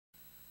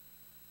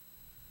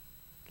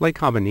Lake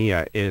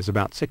Habbaniyah is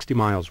about 60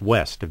 miles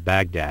west of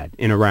Baghdad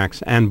in Iraq's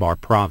Anbar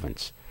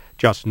province.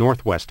 Just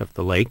northwest of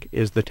the lake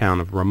is the town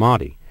of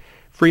Ramadi.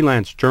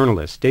 Freelance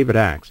journalist David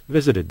Axe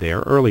visited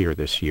there earlier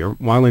this year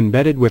while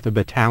embedded with a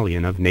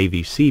battalion of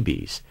Navy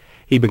Seabees.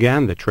 He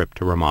began the trip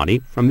to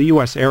Ramadi from the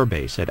U.S. Air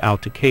Base at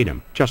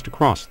Al-Taqadim, just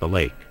across the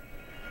lake.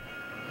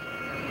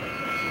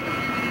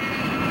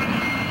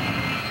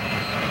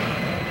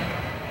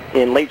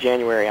 In late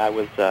January, I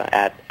was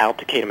at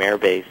Al-Taqadim Air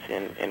Base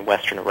in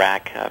western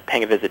Iraq,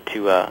 paying a visit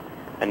to a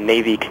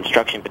Navy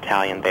construction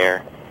battalion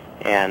there,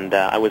 and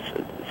I was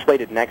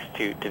slated next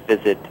to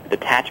visit a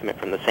detachment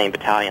from the same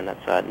battalion.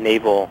 That's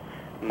Naval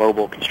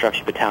Mobile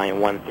Construction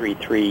Battalion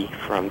 133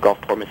 from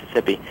Gulfport,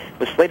 Mississippi. I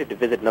was slated to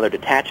visit another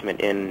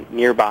detachment in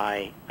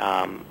nearby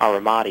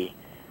Ramadi,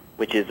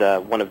 which is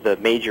one of the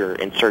major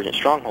insurgent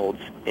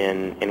strongholds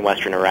in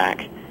western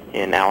Iraq,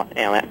 in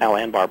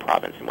Al-Anbar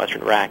province in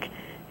western Iraq,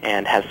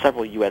 and has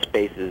several U.S.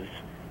 bases.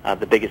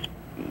 The biggest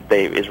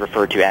is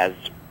referred to as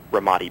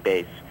Ramadi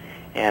Base.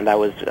 And I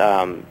was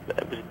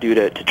due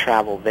to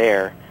travel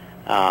there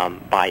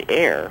by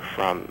air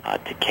from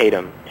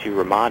Taqadim to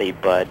Ramadi,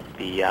 but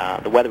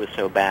the weather was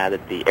so bad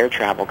that the air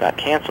travel got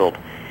canceled,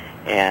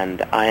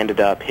 and I ended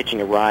up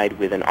hitching a ride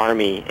with an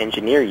Army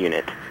engineer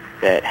unit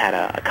that had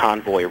a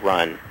convoy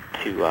run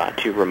to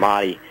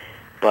Ramadi.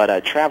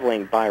 But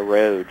traveling by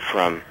road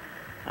from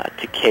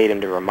Taqadim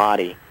to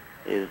Ramadi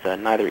is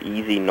neither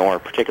easy nor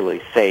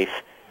particularly safe.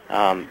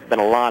 Been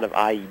a lot of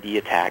IED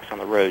attacks on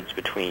the roads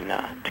between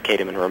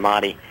Taqadim and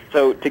Ramadi.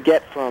 So to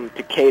get from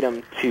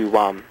Taqadim to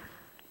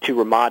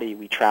Ramadi,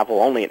 we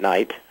travel only at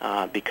night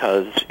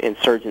because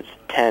insurgent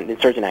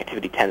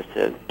activity tends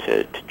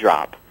to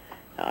drop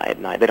at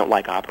night. They don't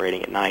like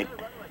operating at night.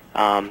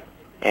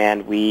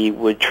 And we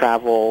would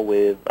travel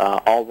with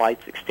all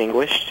lights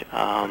extinguished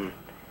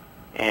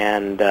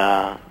and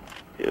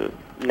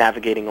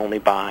navigating only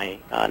by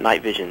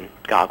night vision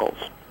goggles.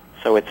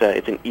 So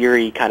it's an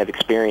eerie kind of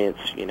experience,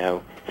 you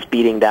know,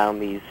 speeding down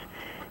these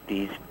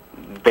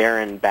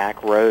barren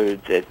back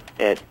roads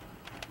at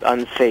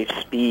unsafe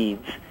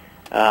speeds,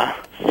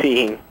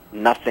 seeing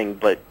nothing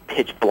but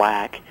pitch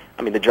black.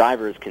 I mean, the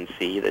drivers can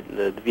see,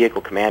 the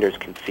vehicle commanders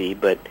can see,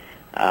 but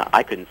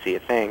I couldn't see a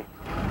thing.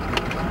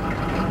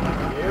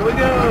 Here we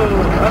go.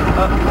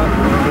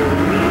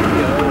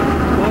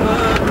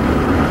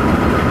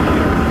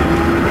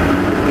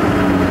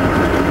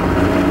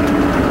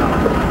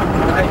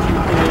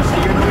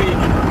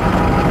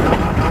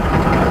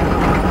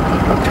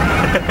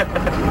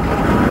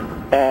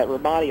 At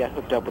Ramadi, I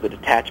hooked up with a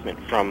detachment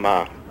from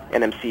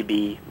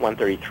NMCB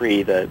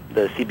 133, the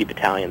CB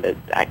battalion that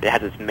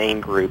has its main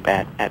group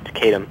at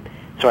Taqadim.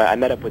 So I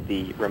met up with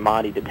the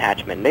Ramadi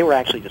detachment, and they were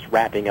actually just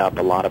wrapping up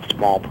a lot of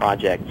small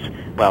projects.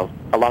 Well,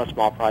 a lot of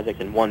small projects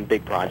and one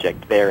big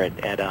project there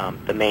at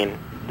the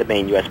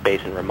main U.S.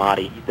 base in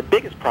Ramadi. The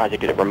biggest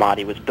project at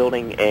Ramadi was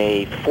building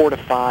a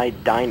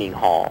fortified dining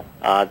hall.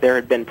 There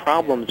had been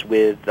problems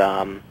with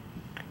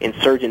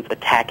insurgents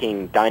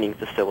attacking dining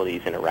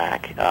facilities in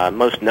Iraq.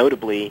 Most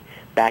notably,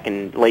 back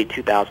in late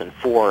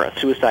 2004, a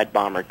suicide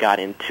bomber got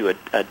into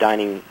a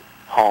dining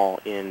hall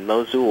in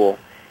Mosul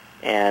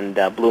and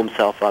blew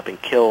himself up and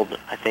killed,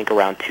 I think,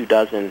 around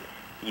 24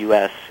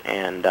 U.S.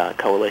 and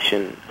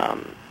coalition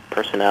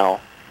personnel.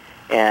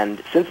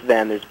 And since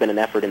then, there's been an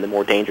effort in the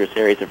more dangerous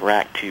areas of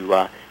Iraq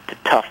to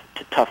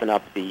toughen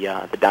up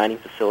the dining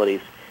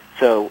facilities.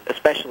 So,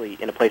 especially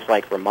in a place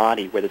like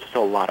Ramadi, where there's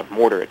still a lot of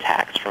mortar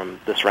attacks from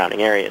the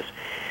surrounding areas.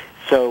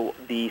 So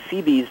the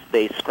Seabees,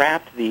 they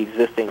scrapped the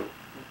existing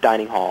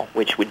dining hall,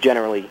 which would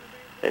generally,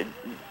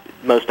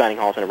 most dining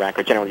halls in Iraq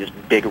are generally just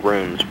big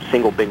rooms,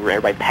 single big room.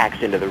 Everybody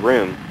packs into the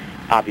room.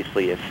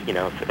 Obviously, if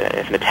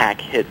an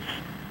attack hits,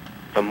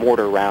 if a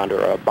mortar round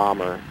or a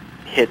bomber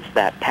hits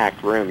that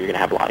packed room, you're going to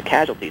have a lot of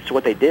casualties. So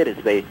what they did is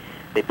they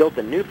built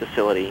a new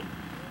facility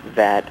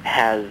that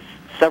has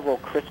several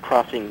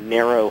crisscrossing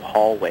narrow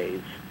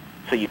hallways,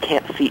 so you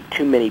can't seat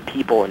too many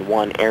people in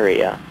one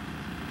area.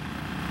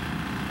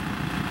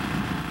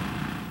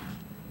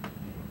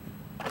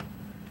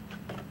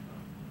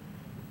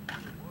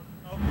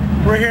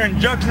 We're here in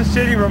Junction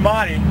City,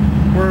 Ramadi.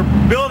 We're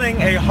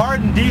building a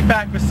hardened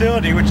DFAC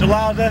facility, which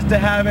allows us to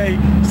have a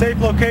safe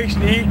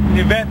location to eat in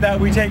the event that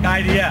we take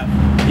IDF.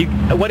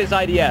 What is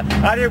IDF?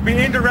 IDF would be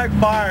indirect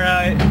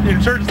fire.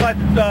 Insurgents like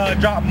to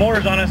drop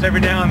mortars on us every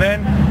now and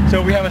then,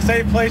 so we have a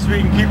safe place where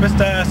you can keep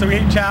us so we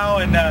eat chow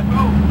and not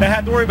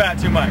have to worry about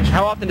it too much.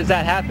 How often does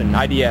that happen,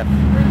 IDF?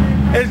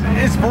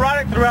 It's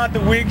sporadic throughout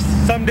the weeks.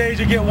 Some days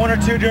you get one or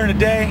two during the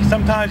day.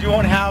 Sometimes you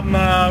won't have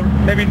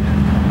them, maybe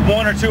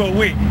one or two a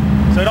week.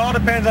 So it all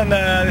depends on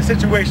the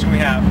situation we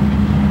have.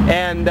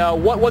 And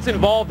what's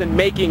involved in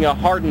making a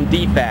hardened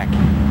DFAC?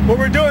 What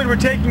we're doing, we're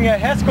taking a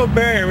HESCO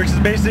barrier, which is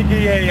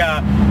basically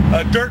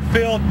a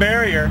dirt-filled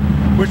barrier,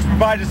 which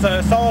provides us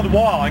a solid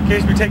wall in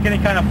case we take any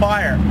kind of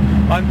fire.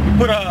 We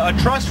put a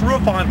truss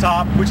roof on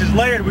top, which is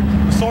layered with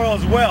soil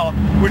as well,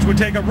 which would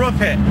take a roof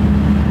hit.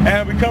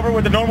 And we cover it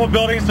with the normal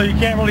building so you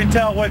can't really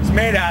tell what it's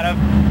made out of.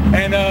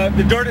 and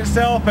the dirt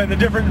itself and the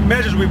different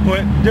measures we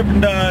put,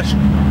 different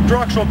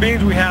structural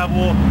beams we have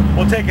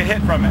will take a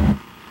hit from it.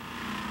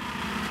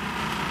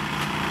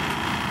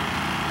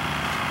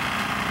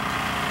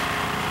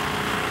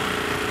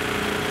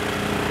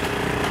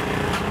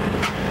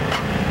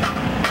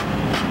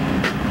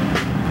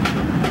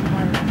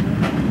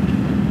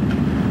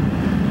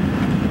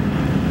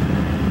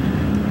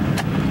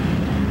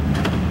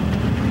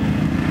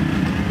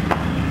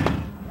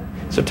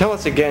 So tell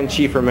us again,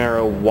 Chief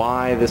Romero,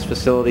 why this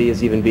facility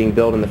is even being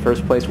built in the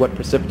first place. What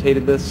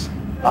precipitated this?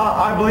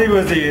 I believe it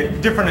was the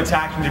different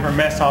attacks and different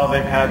mess halls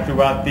they've had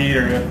throughout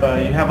theater. If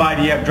you have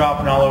IDF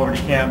dropping all over the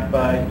camp,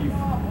 you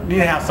need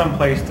to have some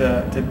place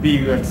to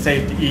be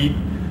safe to eat,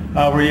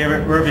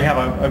 wherever you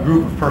have a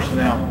group of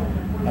personnel.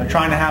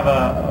 Trying to have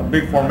a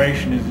big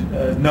formation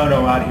is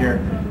no-no out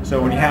here.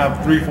 So when you have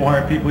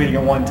 300-400 people eating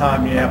at one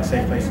time, you need to have a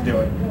safe place to do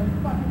it.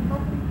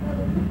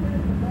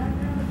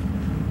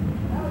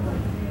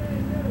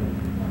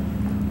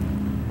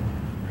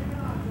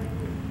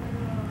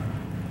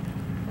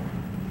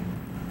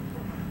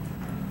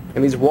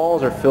 And these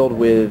walls are filled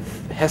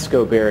with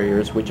HESCO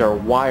barriers, which are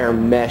wire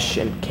mesh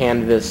and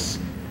canvas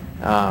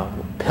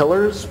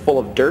pillars full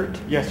of dirt.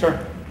 Yes,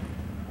 sir.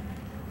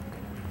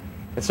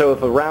 And so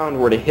if a round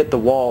were to hit the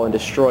wall and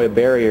destroy a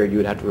barrier, you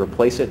would have to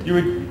replace it?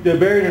 The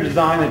barriers are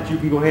designed that you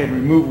can go ahead and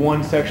remove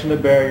one section of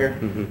the barrier,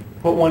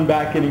 put one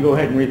back in and go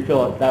ahead and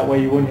refill it. That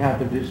way you wouldn't have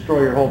to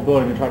destroy your whole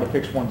building and try to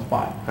fix one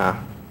spot.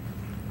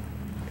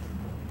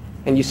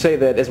 And you say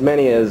that as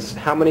many as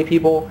how many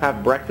people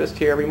have breakfast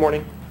here every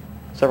morning?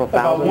 Several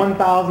thousand? About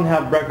 1,000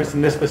 have breakfast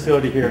in this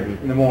facility here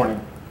in the morning.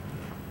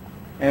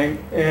 And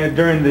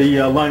during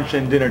the lunch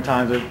and dinner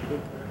times,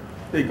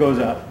 it goes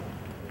up.